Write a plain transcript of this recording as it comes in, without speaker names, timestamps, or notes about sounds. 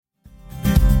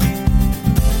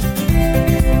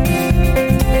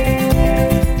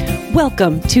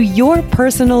Welcome to Your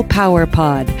Personal Power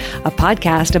Pod, a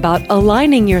podcast about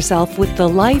aligning yourself with the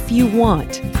life you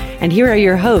want. And here are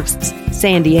your hosts,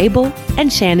 Sandy Abel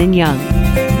and Shannon Young.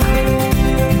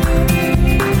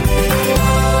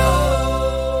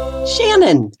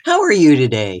 Shannon, how are you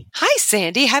today? Hi,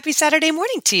 Sandy. Happy Saturday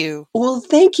morning to you. Well,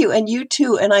 thank you. And you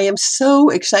too. And I am so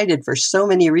excited for so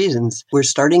many reasons. We're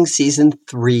starting season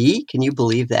 3. Can you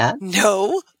believe that?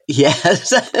 No.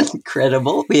 Yes,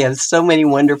 incredible. We have so many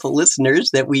wonderful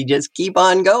listeners that we just keep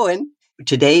on going.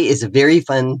 Today is a very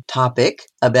fun topic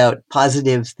about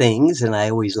positive things, and I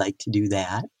always like to do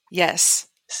that. Yes.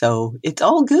 So it's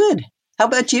all good. How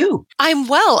about you? I'm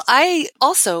well. I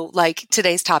also like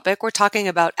today's topic. We're talking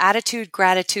about attitude,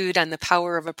 gratitude, and the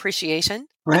power of appreciation.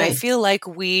 Right. And I feel like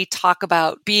we talk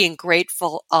about being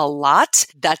grateful a lot.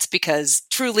 That's because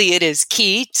truly it is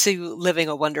key to living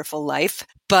a wonderful life.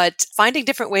 But finding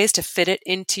different ways to fit it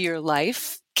into your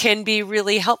life can be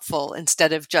really helpful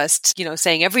instead of just,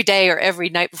 saying every day or every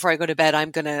night before I go to bed,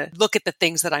 I'm going to look at the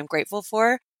things that I'm grateful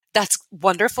for. That's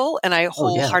wonderful, and I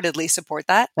wholeheartedly support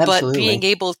that. Absolutely. But being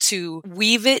able to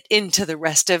weave it into the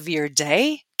rest of your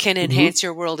day can enhance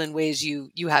your world in ways you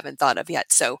haven't thought of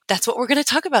yet. So that's what we're going to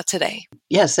talk about today.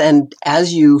 Yes, and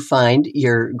as you find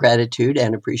your gratitude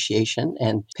and appreciation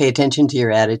and pay attention to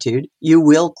your attitude, you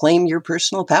will claim your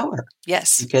personal power.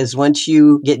 Yes. Because once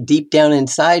you get deep down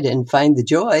inside and find the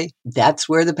joy, that's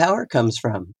where the power comes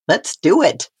from. Let's do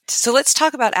it. So let's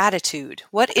talk about attitude.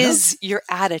 What is your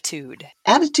attitude?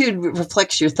 Attitude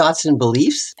reflects your thoughts and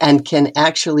beliefs and can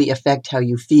actually affect how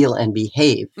you feel and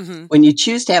behave. Mm-hmm. When you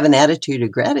choose to have an attitude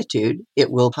of gratitude,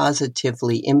 it will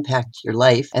positively impact your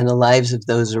life and the lives of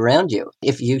those around you.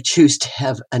 If you choose to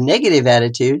have a negative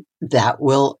attitude, that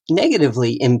will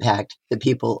negatively impact the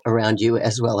people around you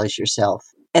as well as yourself.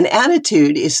 An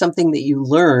attitude is something that you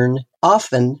learn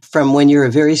often from when you're a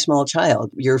very small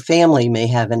child. Your family may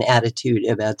have an attitude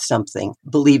about something,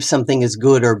 believe something is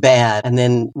good or bad, and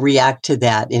then react to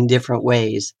that in different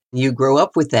ways. You grow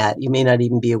up with that. You may not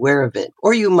even be aware of it.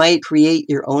 Or you might create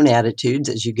your own attitudes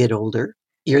as you get older.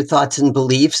 Your thoughts and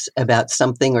beliefs about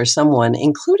something or someone,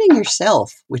 including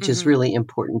yourself, which is really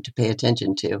important to pay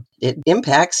attention to. It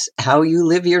impacts how you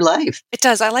live your life. It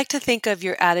does. I like to think of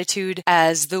your attitude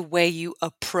as the way you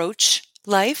approach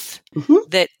life,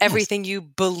 that everything you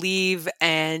believe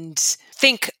and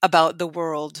think about the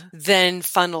world then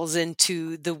funnels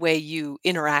into the way you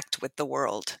interact with the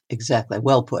world. Exactly.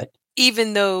 Well put.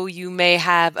 Even though you may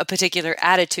have a particular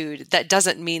attitude, that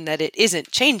doesn't mean that it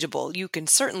isn't changeable. You can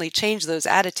certainly change those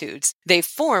attitudes. They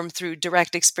form through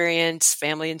direct experience,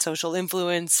 family and social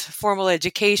influence, formal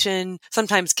education,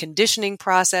 sometimes conditioning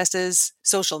processes.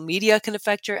 Social media can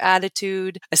affect your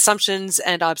attitude, assumptions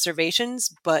and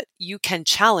observations, but you can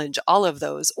challenge all of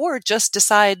those or just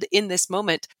decide in this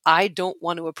moment, I don't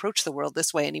want to approach the world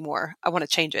this way anymore. I want to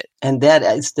change it. And that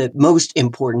is the most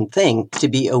important thing, to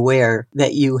be aware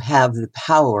that you have the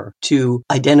power to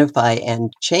identify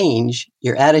and change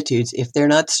your attitudes if they're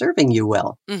not serving you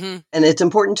well. Mm-hmm. And it's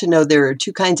important to know there are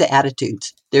two kinds of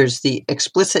attitudes. There's the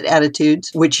explicit attitudes,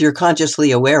 which you're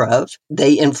consciously aware of.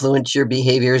 They influence your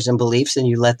behaviors and beliefs, and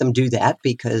you let them do that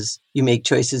because you make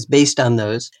choices based on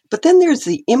those. But then there's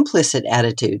the implicit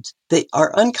attitudes. They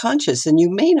are unconscious, and you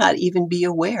may not even be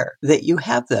aware that you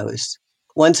have those.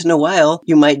 Once in a while,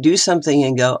 you might do something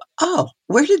and go, oh,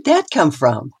 where did that come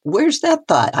from? Where's that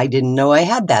thought? I didn't know I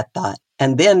had that thought.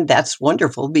 And then that's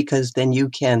wonderful because then you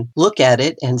can look at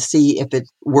it and see if it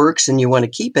works and you want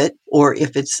to keep it, or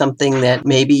if it's something that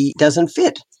maybe doesn't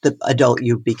fit the adult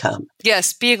you've become.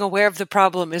 Yes, being aware of the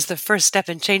problem is the first step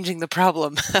in changing the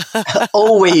problem.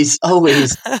 Always.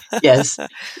 Yes.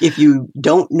 If you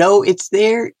don't know it's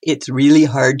there, it's really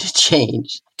hard to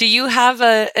change. Do you have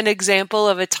an example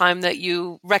of a time that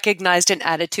you recognized an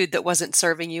attitude that wasn't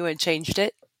serving you and changed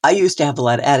it? I used to have a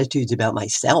lot of attitudes about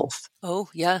myself. Oh,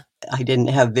 yeah. I didn't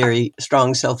have very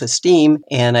strong self-esteem,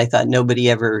 and I thought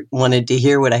nobody ever wanted to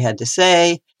hear what I had to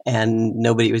say, and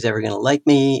nobody was ever going to like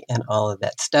me, and all of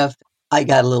that stuff. I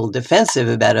got a little defensive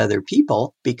about other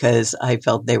people because I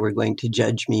felt they were going to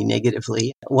judge me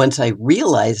negatively. Once I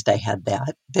realized I had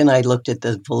that, then I looked at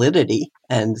the validity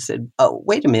and said, oh,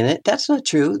 wait a minute, that's not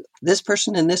true. This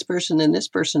person and this person and this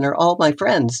person are all my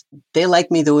friends. They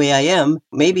like me the way I am.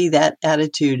 Maybe that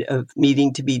attitude of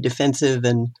needing to be defensive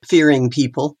and fearing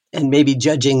people and maybe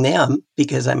judging them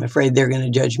because I'm afraid they're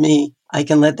going to judge me, I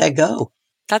can let that go.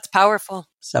 That's powerful.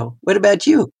 So what about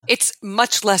you? It's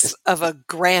much less of a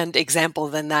grand example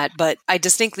than that, but I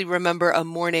distinctly remember a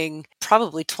morning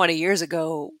probably 20 years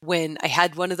ago when I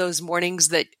had one of those mornings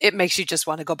that it makes you just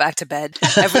want to go back to bed.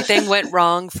 Everything went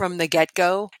wrong from the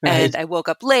get-go, and Right. I woke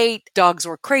up late, dogs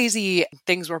were crazy,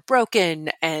 things were broken,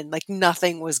 and like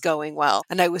nothing was going well.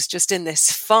 And I was just in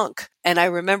this funk. And I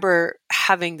remember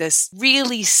having this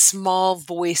really small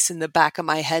voice in the back of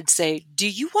my head say, do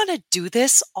you want to do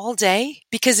this all day?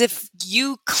 Because if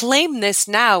you claim this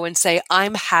now and say,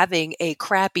 I'm having a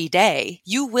crappy day,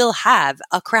 you will have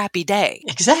a crappy day.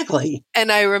 Exactly.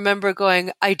 And I remember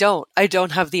going, I don't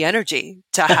have the energy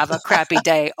to have a crappy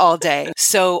day all day.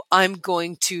 So I'm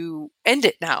going to end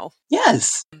it now.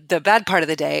 Yes. The bad part of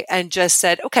the day, and just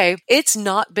said, okay, it's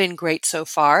not been great so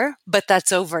far, but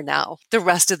that's over now. The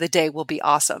rest of the day will be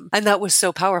awesome. And that was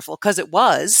so powerful because it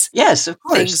was. Yes, of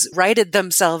course. Things righted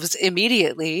themselves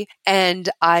immediately. And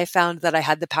I found that I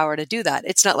had the power to do that.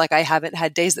 It's not like I haven't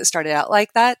had days that started out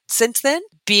like that since then.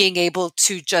 Being able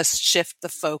to just shift the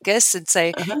focus and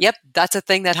say, yep, that's a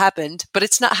thing that happened, but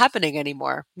it's not happening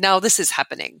anymore. Now this is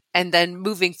happening. And then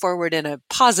moving forward in a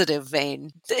positive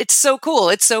vein. It's so cool.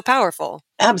 It's so powerful.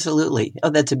 Absolutely. Oh,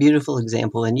 that's a beautiful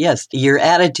example. And yes, your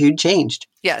attitude changed.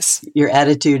 Yes. Your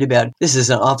attitude about this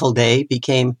is an awful day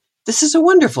became this is a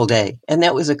wonderful day. And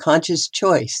that was a conscious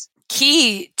choice.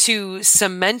 Key to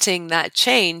cementing that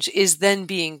change is then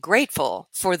being grateful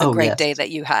for the great day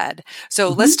that you had. So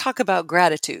let's talk about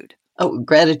gratitude. Oh,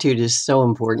 gratitude is so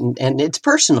important, and it's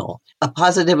personal. A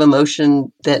positive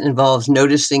emotion that involves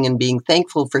noticing and being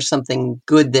thankful for something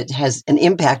good that has an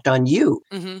impact on you.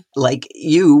 Like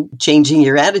you changing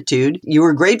your attitude, you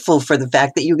were grateful for the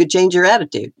fact that you could change your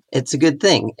attitude. It's a good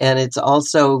thing. And it's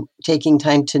also taking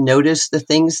time to notice the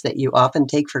things that you often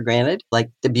take for granted,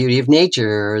 like the beauty of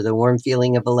nature or the warm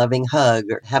feeling of a loving hug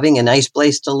or having a nice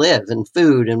place to live and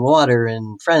food and water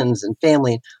and friends and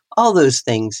family, all those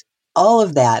things. All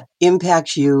of that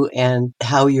impacts you and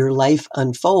how your life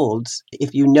unfolds.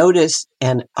 If you notice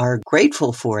and are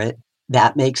grateful for it,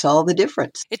 that makes all the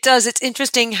difference. It does. It's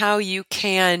interesting how you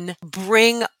can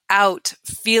bring out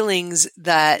feelings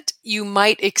that you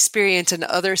might experience in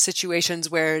other situations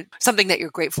where something that you're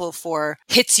grateful for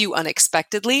hits you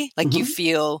unexpectedly. Like you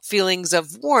feel feelings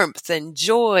of warmth and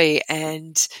joy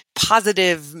and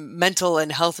positive mental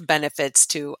and health benefits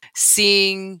to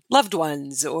seeing loved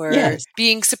ones or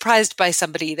being surprised by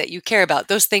somebody that you care about.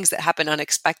 Those things that happen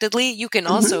unexpectedly, you can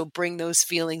also bring those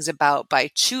feelings about by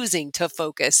choosing to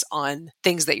focus on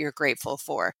things that you're grateful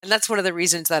for. And that's one of the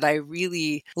reasons that I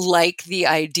really like the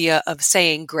idea of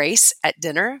saying grace at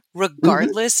dinner,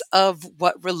 regardless of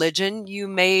what religion you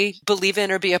may believe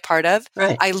in or be a part of.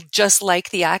 Right. I just like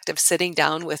the act of sitting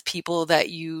down with people that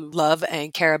you love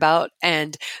and care about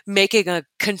and making a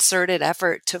concerted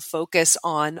effort to focus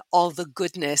on all the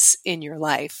goodness in your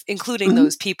life, including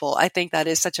those people. I think that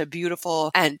is such a beautiful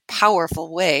and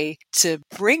powerful way to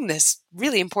bring this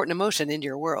really important emotion into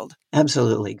your world.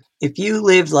 Absolutely. If you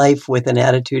live life with an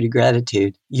attitude of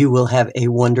gratitude, you will have a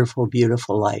wonderful,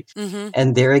 beautiful life.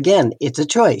 And there again, it's a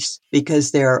choice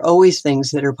because there are always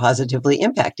things that are positively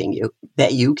impacting you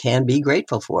that you can be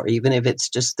grateful for, even if it's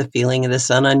just the feeling of the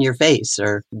sun on your face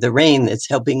or the rain that's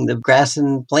helping the grass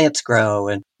and plants grow.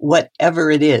 And whatever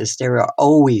it is, there are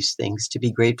always things to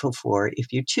be grateful for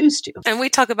if you choose to. And we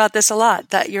talk about this a lot,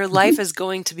 that your life is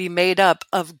going to be made up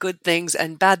of good things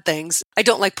and bad things. I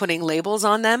don't like putting labels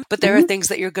on them, but there are things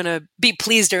that you're going to be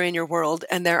pleased are in your world,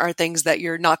 and there are things that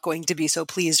you're not going to be so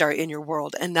pleased are in your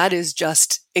world. And that is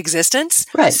just existence.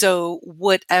 Right. So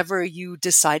whatever you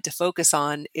decide to focus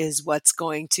on is what's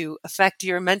going to affect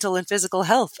your mental and physical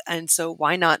health. And so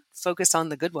why not focus on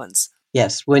the good ones?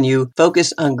 Yes, when you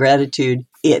focus on gratitude,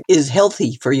 it is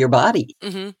healthy for your body.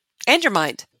 And your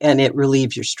mind. And it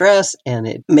relieves your stress and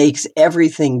it makes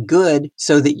everything good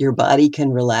so that your body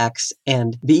can relax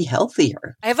and be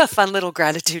healthier. I have a fun little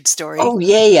gratitude story. Oh,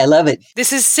 yay. I love it.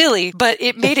 This is silly, but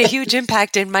it made a huge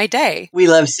impact in my day. We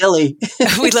love silly.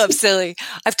 We love silly.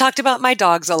 I've talked about my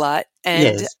dogs a lot,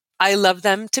 and Yes. I love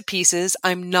them to pieces.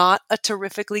 I'm not a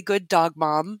terrifically good dog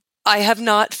mom. I have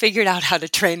not figured out how to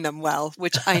train them well,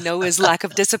 which I know is lack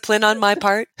of discipline on my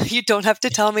part. You don't have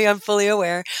to tell me, I'm fully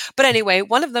aware. But anyway,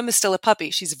 one of them is still a puppy.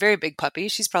 She's a very big puppy.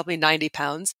 She's probably 90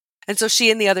 pounds. And so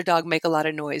she and the other dog make a lot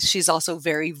of noise. She's also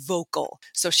very vocal.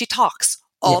 So she talks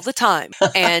all the time.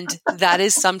 And that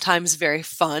is sometimes very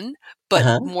fun.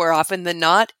 But more often than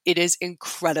not, it is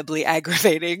incredibly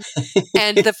aggravating.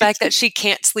 And the fact that she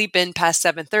can't sleep in past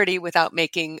 7:30 without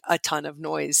making a ton of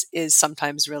noise is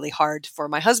sometimes really hard for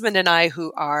my husband and I,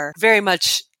 who are very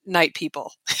much night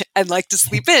people and like to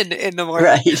sleep in the morning.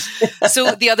 Right.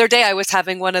 So the other day I was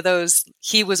having one of those,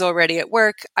 he was already at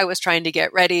work. I was trying to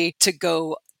get ready to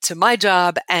go to my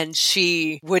job and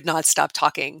she would not stop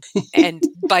talking. And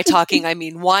by talking, I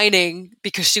mean whining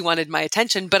because she wanted my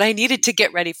attention, but I needed to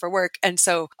get ready for work. And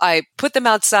so I put them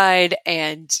outside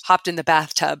and hopped in the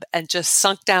bathtub and just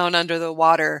sunk down under the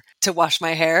water to wash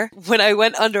my hair. When I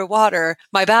went underwater,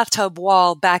 my bathtub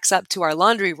wall backs up to our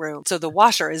laundry room. So the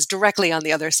washer is directly on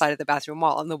the other side of the bathroom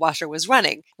wall and the washer was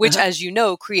running, which, as you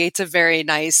know, creates a very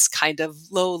nice kind of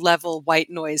low level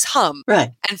white noise hum.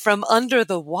 Right. And from under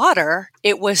the water,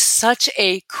 it was such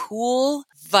a cool,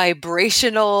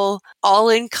 vibrational,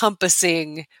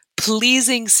 all-encompassing,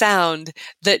 pleasing sound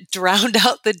that drowned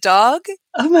out the dog.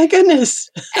 Oh my goodness.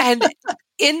 And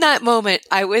in that moment,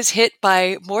 I was hit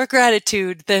by more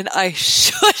gratitude than I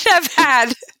should have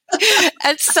had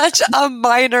at such a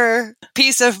minor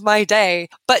piece of my day.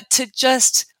 But to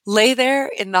just lay there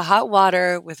in the hot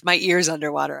water with my ears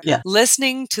underwater,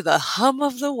 listening to the hum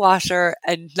of the washer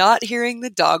and not hearing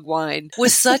the dog whine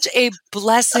was such a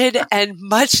blessed and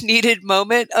much needed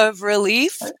moment of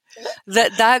relief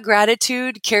that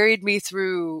gratitude carried me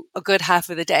through a good half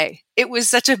of the day. It was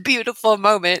such a beautiful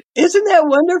moment. Isn't that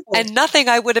wonderful? And nothing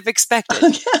I would have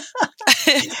expected.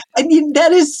 I mean,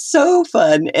 that is so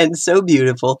fun and so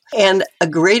beautiful and a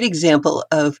great example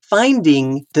of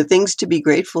finding the things to be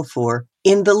grateful for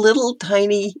in the little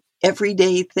tiny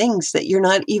everyday things that you're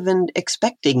not even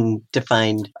expecting to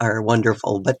find are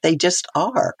wonderful, but they just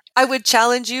are. I would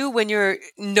challenge you when you're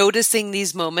noticing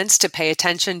these moments to pay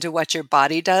attention to what your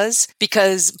body does,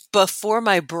 because before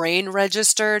my brain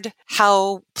registered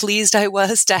how pleased I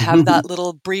was to have that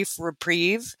little brief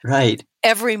reprieve, right,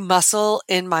 every muscle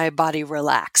in my body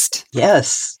relaxed.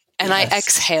 Yes. And I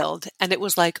exhaled and it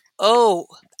was like, oh,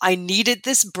 I needed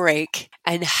this break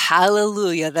and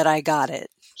hallelujah that I got it.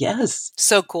 Yes.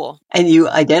 So cool. And you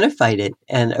identified it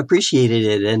and appreciated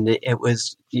it. And it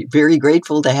was very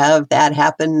grateful to have that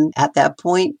happen at that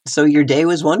point. So your day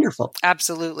was wonderful.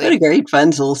 Absolutely. What a great,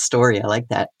 fun little story. I like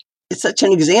that. It's such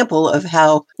an example of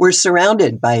how we're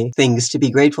surrounded by things to be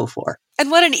grateful for.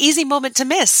 And what an easy moment to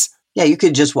miss. Yeah, you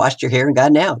could just washed your hair and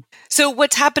gotten out. So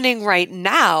what's happening right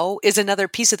now is another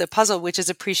piece of the puzzle, which is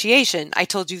appreciation. I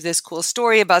told you this cool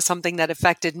story about something that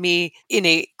affected me in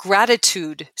a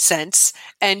gratitude sense,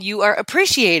 and you are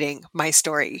appreciating my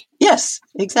story. Yes,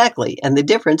 exactly. And the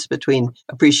difference between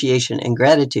appreciation and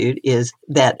gratitude is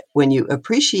that when you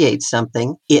appreciate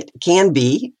something, it can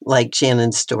be like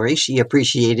Shannon's story. She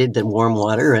appreciated the warm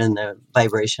water and the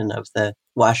vibration of the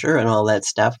washer and all that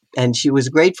stuff. And she was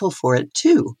grateful for it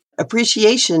too.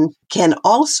 Appreciation can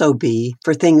also be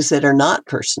for things that are not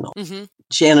personal. Mm-hmm.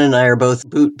 Shannon and I are both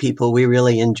boot people. We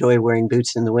really enjoy wearing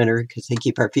boots in the winter because they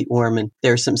keep our feet warm, and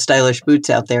there are some stylish boots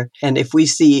out there. And if we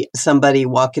see somebody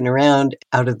walking around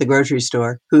out of the grocery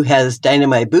store who has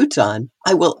dynamite boots on,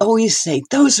 I will always say,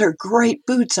 those are great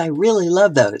boots. I really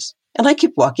love those. And I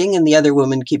keep walking and the other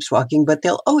woman keeps walking, but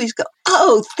they'll always go,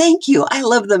 oh, thank you. I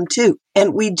love them too.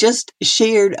 And we just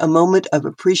shared a moment of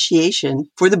appreciation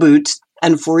for the boots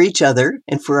and for each other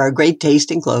and for our great taste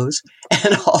in clothes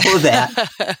and all of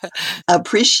that.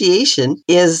 Appreciation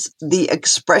is the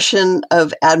expression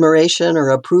of admiration or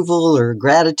approval or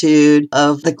gratitude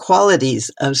of the qualities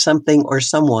of something or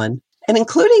someone, and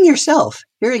including yourself.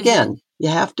 Here again, you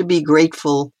have to be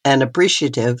grateful and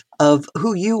appreciative of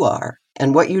who you are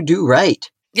and what you do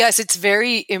right. Yes, it's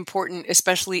very important,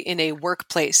 especially in a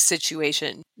workplace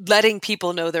situation. Letting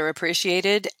people know they're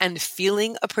appreciated and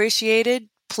feeling appreciated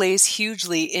plays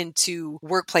hugely into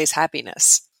workplace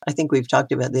happiness. I think we've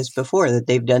talked about this before, that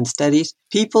they've done studies.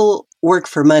 People work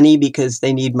for money because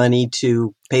they need money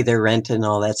to pay their rent and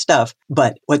all that stuff.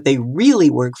 But what they really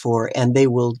work for, and they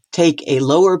will take a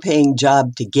lower paying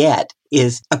job to get,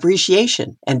 is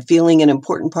appreciation and feeling an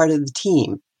important part of the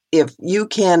team. If you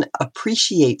can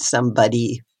appreciate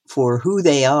somebody for who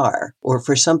they are or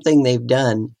for something they've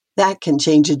done, that can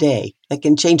change a day. That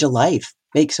can change a life.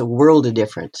 Makes a world of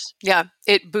difference. Yeah,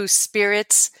 it boosts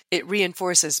spirits. It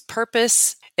reinforces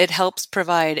purpose. It helps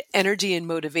provide energy and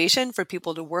motivation for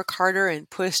people to work harder and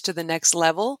push to the next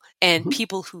level. And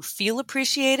people who feel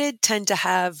appreciated tend to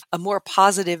have a more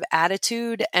positive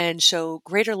attitude and show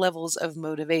greater levels of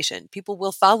motivation. People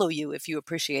will follow you if you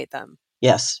appreciate them.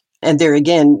 Yes. And there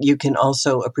again, you can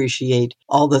also appreciate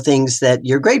all the things that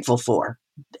you're grateful for.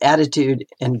 Attitude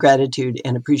and gratitude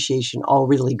and appreciation all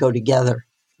really go together.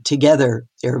 Together,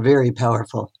 they're very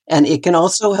powerful. And it can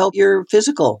also help your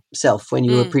physical self when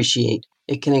you appreciate.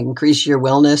 It can increase your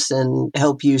wellness and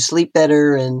help you sleep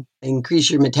better and increase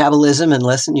your metabolism and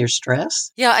lessen your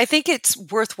stress. Yeah, I think it's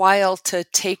worthwhile to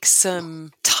take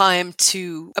some time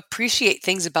to appreciate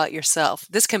things about yourself.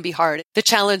 This can be hard. The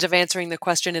challenge of answering the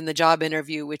question in the job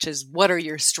interview, which is, what are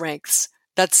your strengths?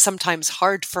 That's sometimes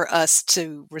hard for us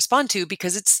to respond to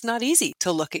because it's not easy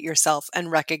to look at yourself and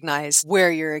recognize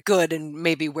where you're good and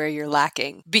maybe where you're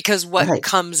lacking. Because what Right.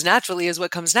 comes naturally is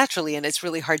what comes naturally. And it's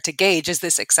really hard to gauge, is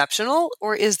this exceptional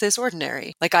or is this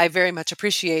ordinary? Like, I very much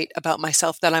appreciate about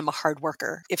myself that I'm a hard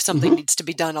worker. If something needs to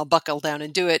be done, I'll buckle down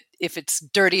and do it. If it's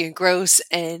dirty and gross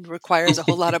and requires a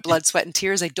whole lot of blood, sweat, and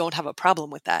tears, I don't have a problem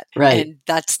with that. Right. And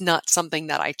that's not something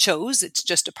that I chose. It's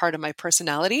just a part of my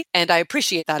personality. And I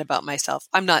appreciate that about myself.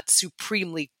 I'm not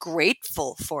supremely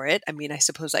grateful for it. I mean, I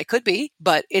suppose I could be,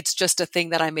 but it's just a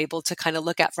thing that I'm able to kind of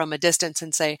look at from a distance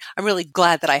and say, I'm really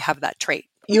glad that I have that trait.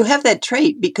 You have that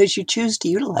trait because you choose to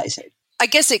utilize it. I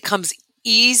guess it comes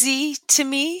easy to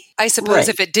me. I suppose Right.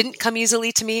 if it didn't come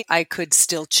easily to me, I could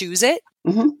still choose it.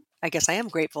 Mm-hmm. I guess I am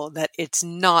grateful that it's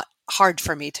not hard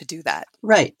for me to do that.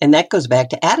 Right. And that goes back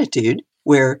to attitude,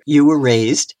 where you were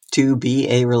raised to be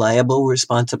a reliable,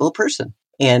 responsible person.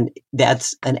 And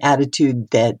that's an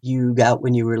attitude that you got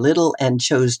when you were little and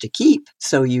chose to keep.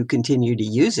 So you continue to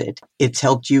use it. It's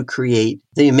helped you create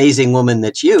the amazing woman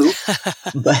that's you,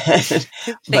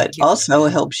 but you. also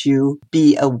helps you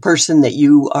be a person that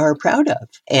you are proud of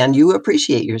and you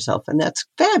appreciate yourself. And that's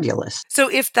fabulous. So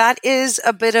if that is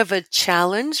a bit of a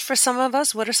challenge for some of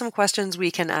us, what are some questions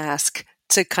we can ask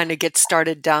to kind of get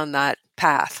started down that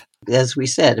path? As we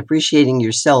said, appreciating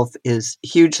yourself is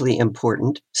hugely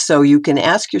important. So you can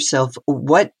ask yourself,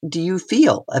 what do you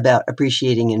feel about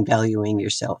appreciating and valuing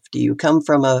yourself? Do you come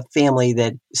from a family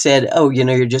that said, oh,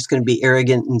 you're just going to be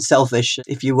arrogant and selfish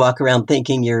if you walk around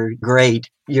thinking you're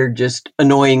great, you're just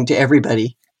annoying to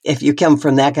everybody? If you come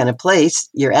from that kind of place,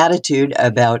 your attitude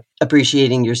about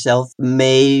appreciating yourself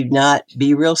may not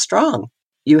be real strong.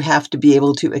 You have to be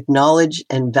able to acknowledge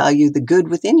and value the good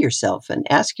within yourself and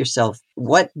ask yourself,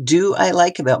 what do I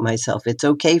like about myself? It's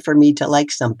okay for me to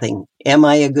like something. Am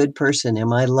I a good person?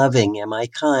 Am I loving? Am I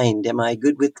kind? Am I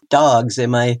good with dogs?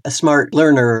 Am I a smart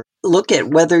learner? Look at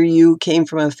whether you came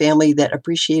from a family that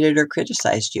appreciated or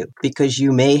criticized you, because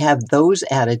you may have those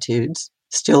attitudes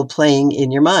still playing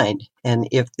in your mind. And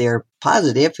if they're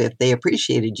positive, if they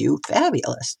appreciated you,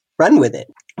 fabulous. Run with it.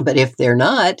 But if they're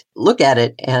not, look at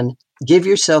it and give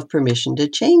yourself permission to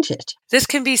change it. This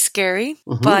can be scary,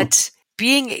 but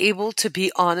being able to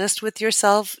be honest with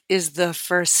yourself is the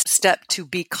first step to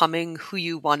becoming who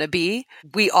you want to be.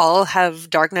 We all have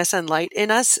darkness and light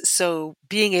in us, so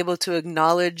being able to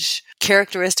acknowledge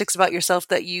characteristics about yourself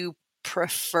that you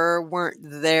prefer weren't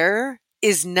there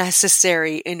is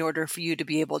necessary in order for you to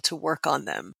be able to work on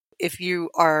them. If you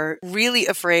are really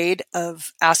afraid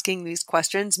of asking these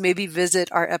questions, maybe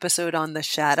visit our episode on the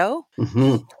shadow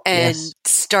and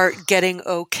start getting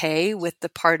okay with the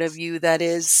part of you that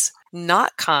is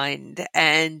not kind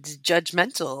and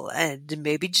judgmental and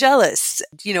maybe jealous,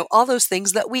 all those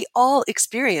things that we all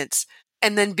experience.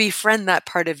 And then befriend that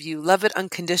part of you, love it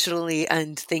unconditionally,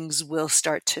 and things will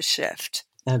start to shift.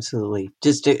 Absolutely.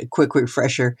 Just a quick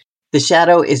refresher. The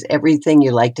shadow is everything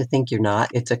you like to think you're not.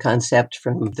 It's a concept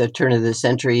from the turn of the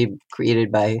century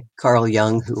created by Carl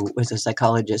Jung, who was a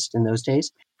psychologist in those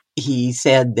days. He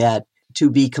said that to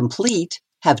be complete,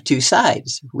 have two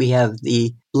sides. We have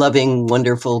the loving,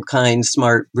 wonderful, kind,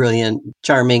 smart, brilliant,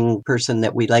 charming person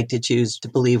that we like to choose to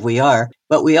believe we are.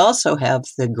 But we also have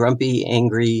the grumpy,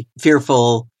 angry,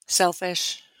 fearful,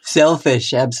 selfish,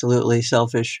 absolutely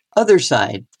selfish other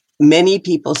side. Many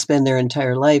people spend their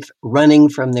entire life running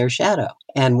from their shadow.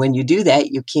 And when you do that,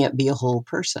 you can't be a whole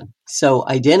person. So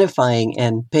identifying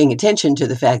and paying attention to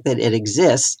the fact that it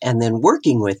exists and then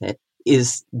working with it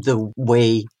is the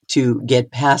way to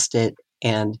get past it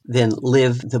and then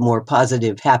live the more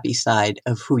positive, happy side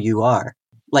of who you are.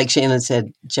 Like Shannon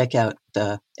said, check out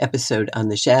the episode on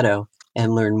the shadow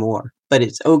and learn more. But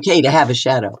it's okay to have a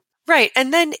shadow. Right.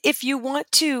 And then if you want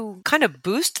to kind of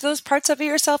boost those parts of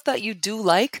yourself that you do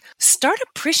like, start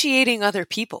appreciating other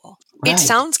people. Right. It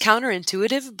sounds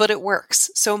counterintuitive, but it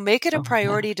works. So make it a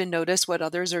priority to notice what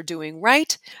others are doing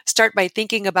right. Start by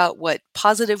thinking about what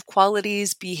positive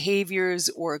qualities, behaviors,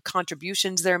 or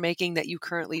contributions they're making that you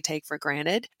currently take for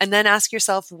granted. And then ask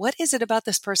yourself, what is it about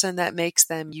this person that makes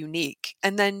them unique?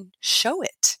 And then show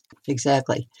it.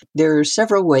 Exactly. There are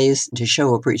several ways to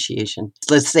show appreciation.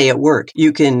 Let's say at work,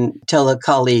 you can tell a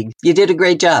colleague, you did a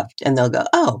great job. And they'll go,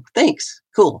 oh, thanks.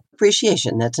 Cool.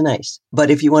 Appreciation. That's nice.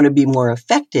 But if you want to be more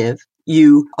effective,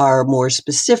 you are more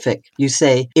specific. You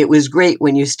say, it was great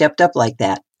when you stepped up like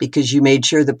that because you made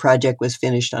sure the project was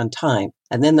finished on time.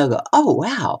 And then they'll go, oh,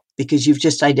 wow, because you've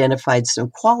just identified some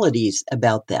qualities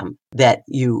about them that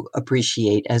you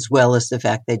appreciate, as well as the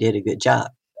fact they did a good job.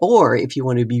 Or if you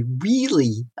want to be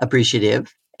really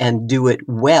appreciative and do it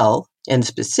well and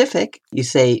specific, you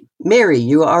say, Mary,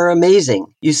 you are amazing.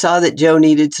 You saw that Joe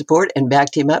needed support and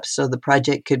backed him up so the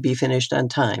project could be finished on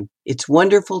time. It's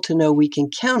wonderful to know we can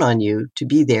count on you to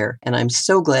be there, and I'm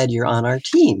so glad you're on our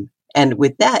team. And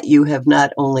with that, you have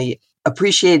not only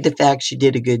appreciated the fact she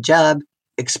did a good job,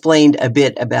 explained a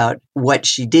bit about what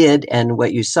she did and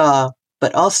what you saw,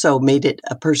 but also made it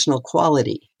a personal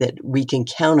quality that we can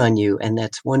count on you, and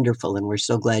that's wonderful, and we're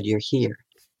so glad you're here.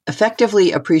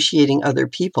 Effectively appreciating other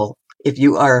people, if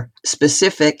you are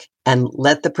specific and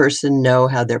let the person know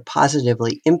how they're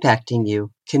positively impacting you,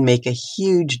 can make a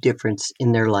huge difference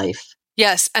in their life.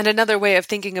 Yes, and another way of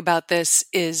thinking about this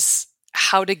is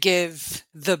how to give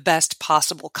the best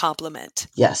possible compliment.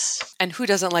 Yes. And who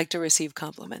doesn't like to receive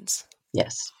compliments?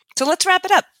 Yes. So let's wrap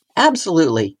it up.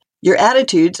 Absolutely. Your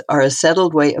attitudes are a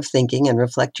settled way of thinking and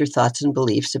reflect your thoughts and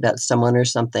beliefs about someone or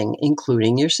something,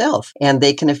 including yourself. And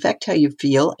they can affect how you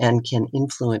feel and can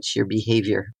influence your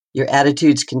behavior. Your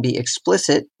attitudes can be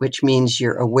explicit, which means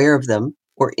you're aware of them,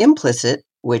 or implicit,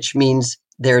 which means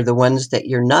they're the ones that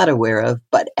you're not aware of,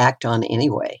 but act on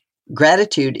anyway.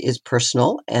 Gratitude is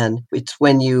personal, and it's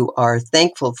when you are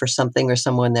thankful for something or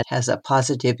someone that has a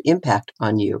positive impact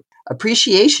on you.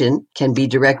 Appreciation can be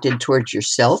directed towards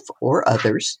yourself or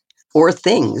others, or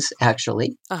things,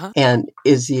 actually, and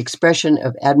is the expression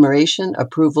of admiration,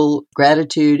 approval,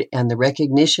 gratitude, and the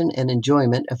recognition and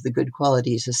enjoyment of the good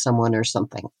qualities of someone or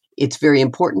something. It's very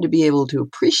important to be able to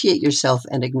appreciate yourself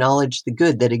and acknowledge the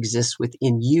good that exists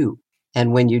within you.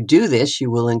 And when you do this,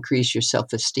 you will increase your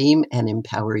self-esteem and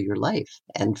empower your life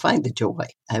and find the joy.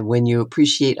 And when you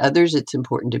appreciate others, it's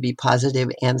important to be positive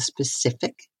and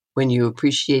specific. When you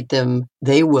appreciate them,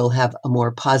 they will have a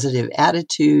more positive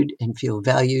attitude and feel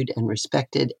valued and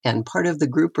respected and part of the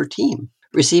group or team.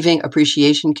 Receiving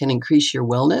appreciation can increase your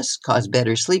wellness, cause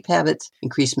better sleep habits,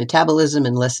 increase metabolism,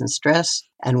 and lessen stress.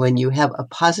 And when you have a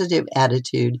positive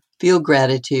attitude, feel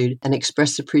gratitude, and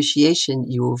express appreciation,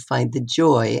 you will find the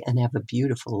joy and have a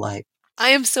beautiful life. I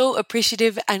am so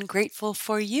appreciative and grateful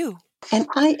for you. And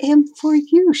I am for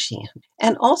you, Shan,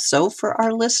 and also for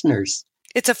our listeners.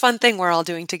 It's a fun thing we're all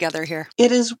doing together here.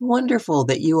 It is wonderful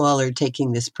that you all are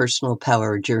taking this personal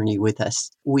power journey with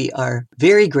us. We are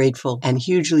very grateful and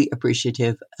hugely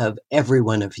appreciative of every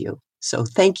one of you. So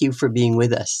thank you for being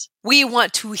with us. We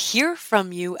want to hear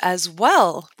from you as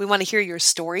well. We want to hear your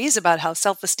stories about how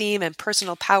self-esteem and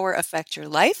personal power affect your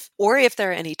life. Or if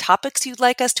there are any topics you'd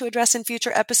like us to address in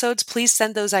future episodes, please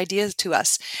send those ideas to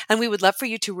us. And we would love for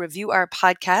you to review our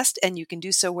podcast, and you can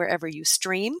do so wherever you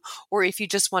stream. Or if you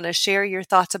just want to share your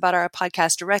thoughts about our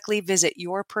podcast directly, visit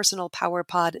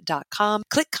yourpersonalpowerpod.com,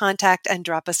 click contact, and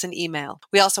drop us an email.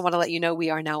 We also want to let you know we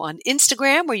are now on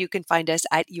Instagram, where you can find us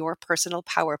at Your Personal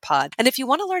Power Pod. And if you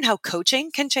want to learn how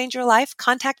coaching can change your life,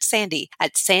 contact Sandy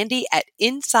at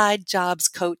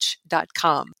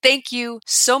insidejobscoach.com. Thank you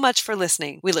so much for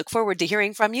listening. We look forward to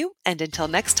hearing from you. And until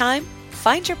next time,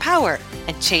 find your power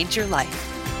and change your life.